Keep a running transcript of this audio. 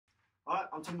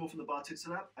I'm Tom Moore from the Bartitzer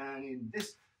Lab, and in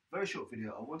this very short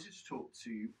video I wanted to talk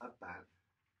to you about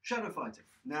shadowfighting.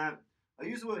 Now, I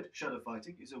use the word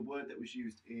shadowfighting. It's a word that was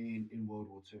used in World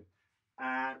War II,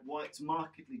 and why it's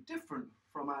markedly different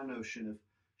from our notion of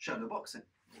shadow boxing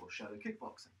or shadow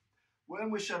kickboxing. When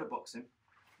we're shadow boxing,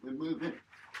 we're moving,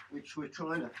 which we're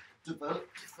trying to develop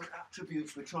different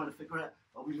attributes. We're trying to figure out,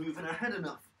 are we moving ahead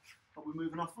enough? Are we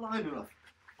moving offline enough?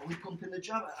 Are we pumping the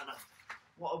jab out enough?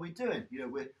 What are we doing? You know,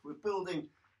 we're building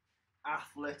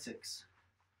athletics,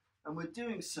 and we're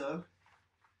doing so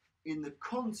in the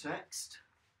context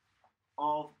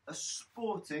of a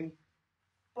sporting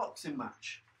boxing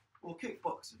match or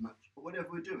kickboxing match or whatever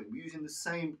we're doing. We're using the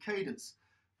same cadence.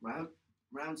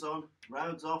 Rounds on,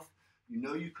 rounds off. You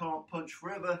know you can't punch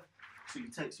forever, so you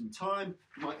take some time.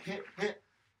 You might hit,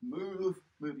 move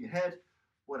your head,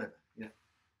 whatever. Yeah.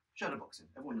 Shadow boxing.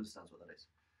 Everyone understands what that is.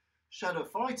 Shadow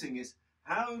fighting is,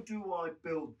 how do I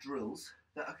build drills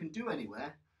that I can do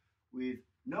anywhere with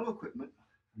no equipment,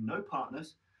 no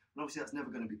partners, and obviously that's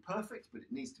never going to be perfect, but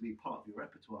it needs to be part of your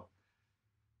repertoire.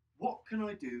 What can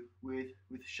I do with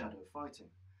shadow fighting?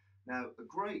 Now, a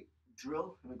great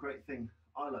drill and a great thing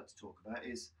I like to talk about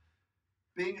is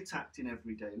being attacked in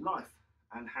everyday life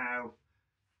and how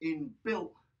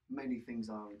inbuilt many things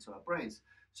are into our brains.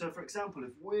 So, for example,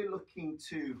 if we're looking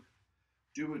to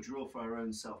do a drill for our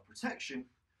own self-protection,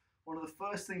 one of the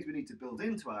first things we need to build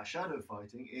into our shadow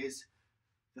fighting is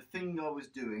the thing I was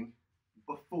doing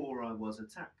before I was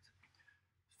attacked.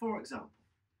 For example,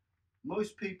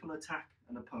 most people attack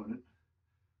an opponent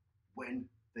when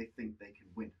they think they can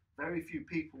win. Very few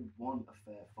people want a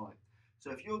fair fight. So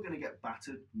if you're going to get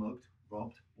battered, mugged,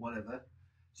 robbed, whatever,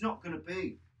 it's not going to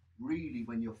be really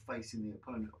when you're facing the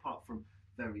opponent, apart from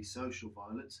very social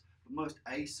violence. But most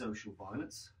asocial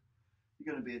violence,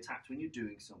 you're going to be attacked when you're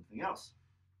doing something else.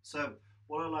 So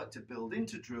what I like to build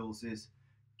into drills is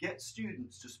get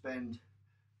students to spend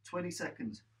 20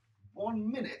 seconds,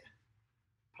 1 minute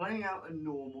playing out a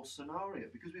normal scenario,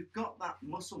 because we've got that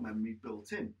muscle memory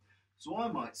built in. So I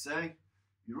might say,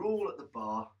 you're all at the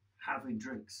bar having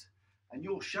drinks, and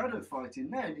your shadow fighting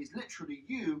then is literally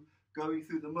you going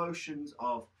through the motions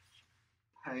of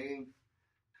paying,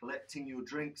 collecting your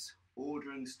drinks,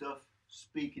 ordering stuff,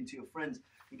 speaking to your friends,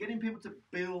 and getting people to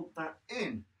build that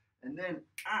in. And then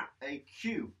at a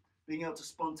cue, being able to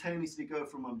spontaneously go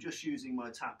from I'm just using my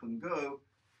tap and go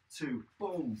to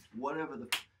boom, whatever the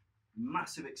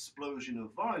massive explosion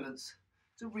of violence.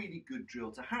 It's a really good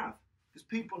drill to have, because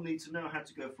people need to know how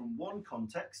to go from one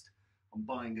context, I'm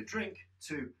buying a drink,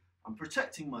 to I'm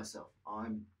protecting myself,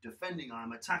 I'm defending,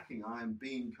 I'm attacking, I'm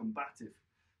being combative.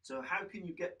 So how can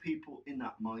you get people in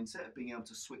that mindset of being able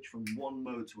to switch from one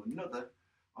mode to another?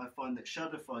 I find that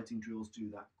shadow fighting drills do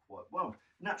that quite well.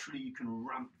 Naturally, you can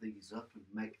ramp these up and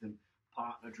make them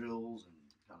partner drills and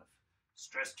kind of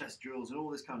stress test drills and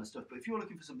all this kind of stuff. But if you're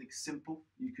looking for something simple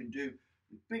you can do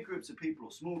with big groups of people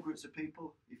or small groups of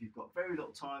people, if you've got very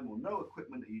little time or no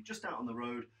equipment, or you're just out on the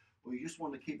road, or you just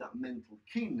want to keep that mental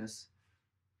keenness,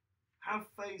 have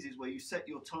phases where you set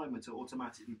your timer to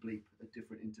automatically bleep at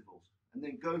different intervals, and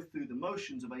then go through the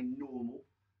motions of a normal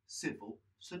civil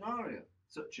scenario,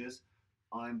 such as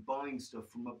I'm buying stuff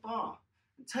from a bar,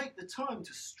 and take the time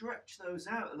to stretch those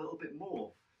out a little bit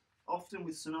more. Often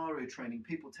with scenario training,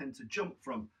 people tend to jump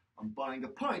from I'm buying a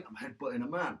pint, I'm headbutting a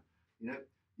man. You know,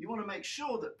 you want to make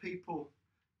sure that people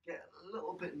get a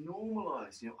little bit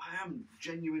normalized. You know, I am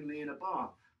genuinely in a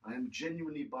bar, I am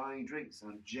genuinely buying drinks,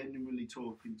 I'm genuinely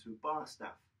talking to a bar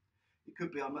staff. It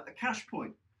could be I'm at a cash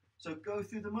point, so go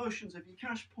through the motions of your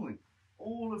cash point,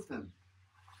 all of them.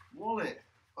 Wallet,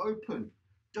 open.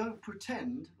 Don't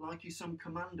pretend like you're some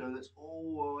commando that's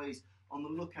always on the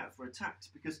lookout for attacks,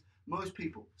 because most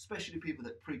people, especially people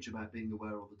that preach about being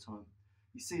aware all the time,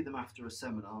 you see them after a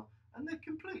seminar and they're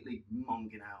completely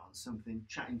monging out on something,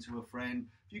 chatting to a friend.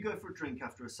 If you go for a drink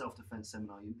after a self-defense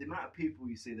seminar, the amount of people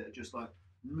you see that are just like,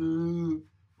 moo,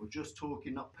 or just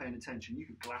talking, not paying attention, you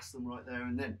could glass them right there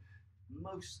and then.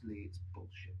 Mostly it's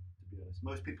bullshit, to be honest.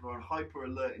 Most people are on hyper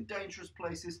alert in dangerous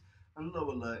places and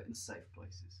low alert in safe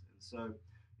places. And so,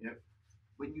 you know,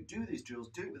 when you do these drills,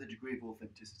 do it with a degree of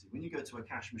authenticity. When you go to a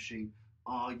cash machine,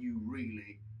 are you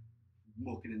really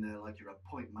walking in there like you're a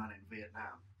point man in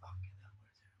Vietnam? Fucking hell, what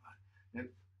is it? Right? You know,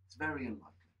 it's very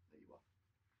unlikely that you are.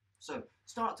 So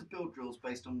start to build drills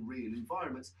based on real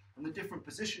environments and the different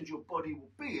positions your body will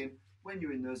be in when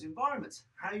you're in those environments.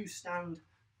 How you stand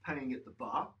paying at the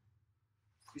bar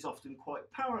is often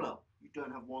quite parallel. You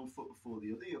don't have one foot before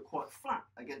the other, you're quite flat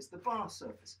against the bar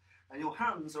surface. And your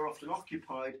hands are often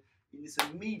occupied in this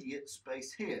immediate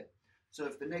space here. So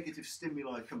if the negative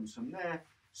stimuli comes from there,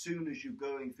 soon as you're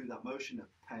going through that motion of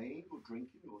paying or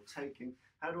drinking or taking,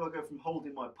 how do I go from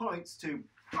holding my pints to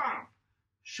bam,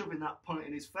 shoving that pint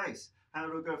in his face? How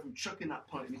do I go from chucking that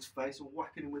pint in his face and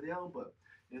whacking him with the elbow?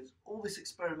 There's all this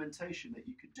experimentation that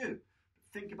you could do.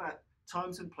 But think about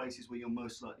times and places where you're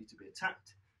most likely to be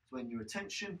attacked. It's when your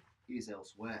attention is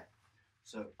elsewhere.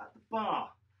 So at the bar,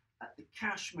 at the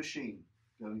cash machine,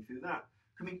 going through that.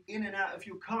 Coming in and out of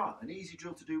your car, an easy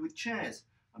drill to do with chairs.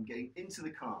 I'm getting into the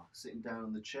car, sitting down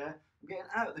on the chair. I'm getting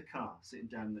out of the car, sitting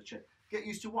down in the chair. Get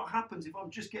used to what happens if I'm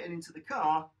just getting into the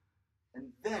car and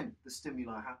then the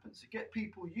stimuli happens. So get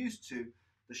people used to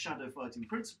the shadow fighting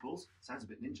principles. Sounds a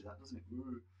bit ninja that, doesn't it?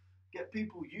 Get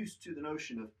people used to the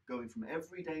notion of going from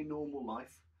everyday normal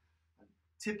life, and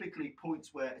typically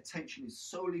points where attention is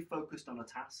solely focused on a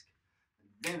task,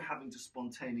 and then having to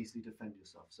spontaneously defend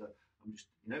yourself. So I'm just,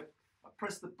 I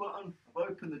press the button, I've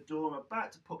opened the door, I'm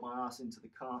about to put my ass into the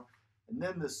car, and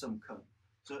then there's some cunt.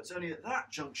 So it's only at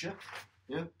that juncture,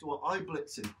 do I eye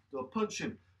blitz him? Do I punch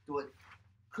him? Do I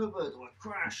cover? Do I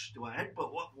crash? Do I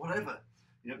headbutt? Whatever.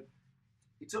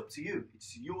 It's up to you.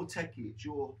 It's your techie. It's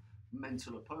your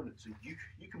mental opponent. So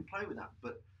you can play with that.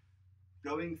 But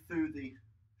going through the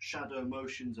shadow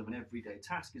motions of an everyday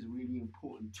task is a really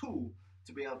important tool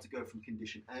to be able to go from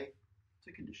condition A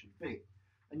to condition B.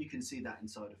 And you can see that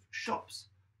inside of shops,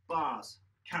 bars,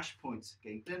 cash points,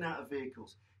 getting in and out of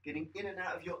vehicles, getting in and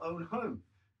out of your own home.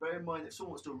 Bear in mind that if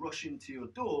someone wants to rush into your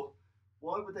door,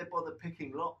 why would they bother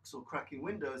picking locks or cracking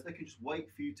windows? They can just wait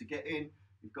for you to get in.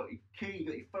 You've got your key, you've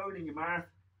got your phone in your mouth,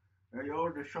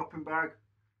 you're in a shopping bag.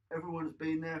 Everyone's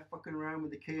been there fucking around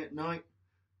with the key at night.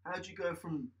 How do you go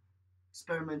from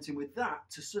experimenting with that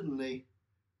to suddenly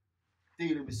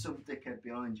dealing with some dickhead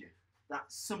behind you?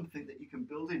 That's something that you can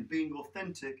build in, being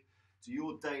authentic to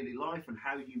your daily life and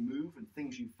how you move and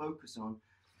things you focus on,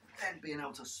 and then being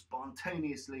able to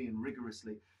spontaneously and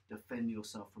rigorously defend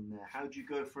yourself from there. How do you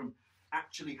go from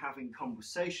actually having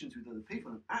conversations with other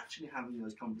people and actually having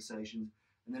those conversations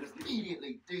and then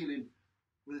immediately dealing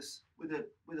with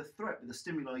a threat, with a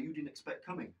stimuli you didn't expect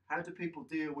coming? How do people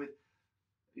deal with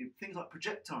things like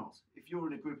projectiles? If you're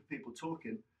in a group of people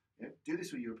talking, do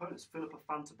this with your opponents. Fill up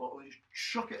a Fanta bottle and just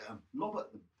chuck it at them, lob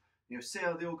at them. See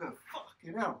how they all go,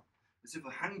 fucking hell, as if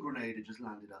a hand grenade had just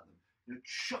landed at them.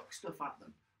 Chuck stuff at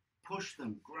them, push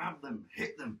them, grab them,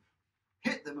 hit them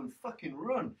and fucking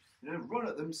run. Run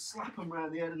at them, slap them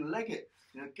around the head and leg it.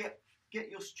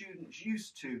 Get your students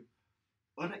used to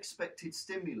unexpected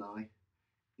stimuli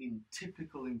in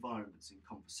typical environments, in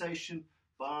conversation,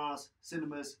 bars,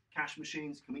 cinemas, cash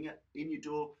machines, coming in your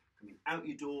door, coming out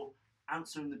your door,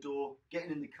 answering the door,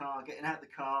 getting in the car, getting out the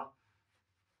car,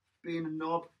 being a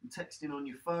knob and texting on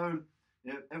your phone.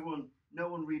 No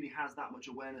one really has that much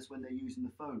awareness when they're using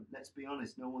the phone. Let's be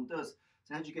honest, no one does.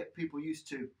 So how do you get people used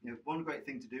to, one great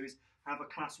thing to do is have a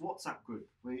class WhatsApp group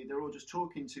where they're all just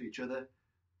talking to each other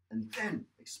and then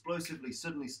explosively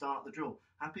suddenly start the drill.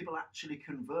 Have people actually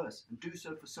converse and do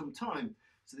so for some time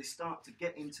so they start to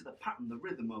get into the pattern, the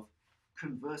rhythm of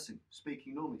conversing,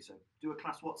 speaking normally. So do a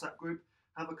class WhatsApp group,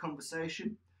 have a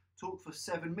conversation, talk for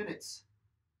 7 minutes,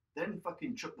 then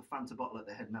fucking chuck the Fanta bottle at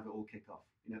their head and have it all kick off.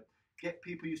 Get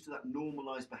people used to that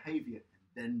normalised behaviour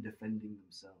and then defending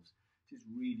themselves. It is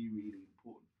really, really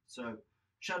important. So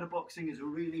shadowboxing is a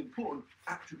really important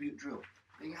attribute drill.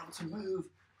 Being able to move,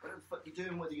 whatever the fuck you're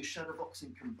doing, whether you're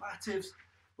shadowboxing combatives,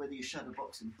 whether you're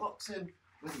shadowboxing boxing,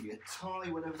 whether you're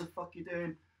Thai, whatever the fuck you're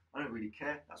doing, I don't really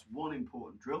care. That's one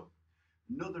important drill.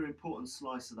 Another important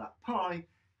slice of that pie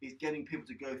is getting people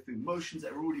to go through motions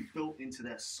that are already built into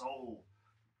their soul.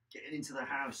 Getting into the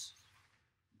house,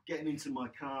 getting into my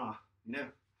car,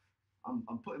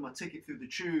 I'm putting my ticket through the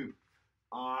tube.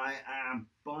 I am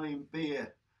buying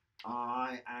beer.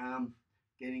 I am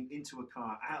getting into a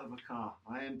car, out of a car.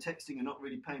 I am texting and not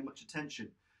really paying much attention.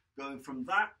 Going from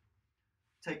that,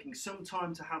 taking some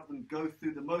time to have them go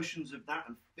through the motions of that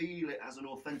and feel it as an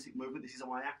authentic movement. This is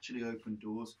how I actually open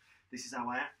doors. This is how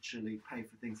I actually pay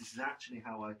for things. This is actually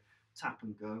how I tap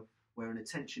and go, where an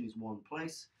attention is one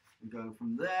place, and going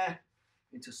from there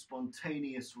into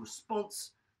spontaneous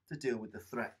response to deal with the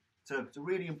threat. So it's a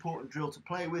really important drill to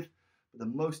play with, but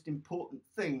the most important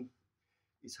thing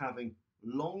is having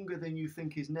longer than you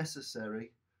think is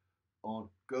necessary on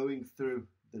going through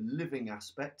the living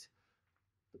aspect,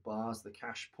 the bars, the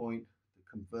cash point, the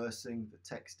conversing,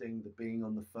 the texting, the being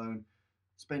on the phone.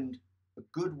 Spend a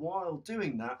good while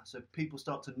doing that so people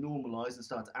start to normalise and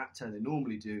start to act how they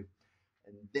normally do,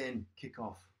 and then kick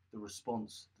off the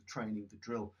response, the training, the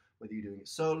drill, whether you're doing it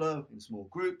solo, in small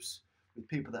groups, with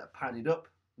people that are padded up.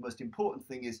 The most important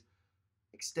thing is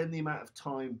extend the amount of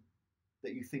time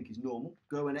that you think is normal,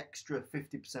 go an extra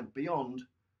 50% beyond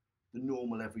the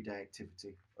normal everyday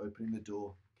activity, opening the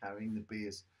door, carrying the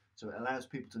beers. So it allows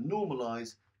people to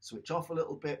normalise, switch off a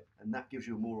little bit, and that gives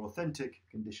you a more authentic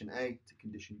condition A to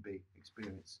condition B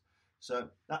experience. So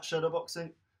that's shadow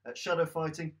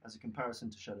fighting as a comparison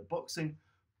to shadow boxing.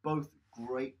 Both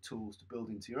great tools to build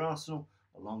into your arsenal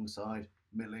alongside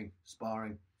milling,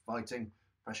 sparring, fighting,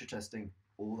 pressure testing,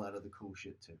 all that other cool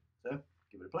shit too. So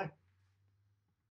give it a play.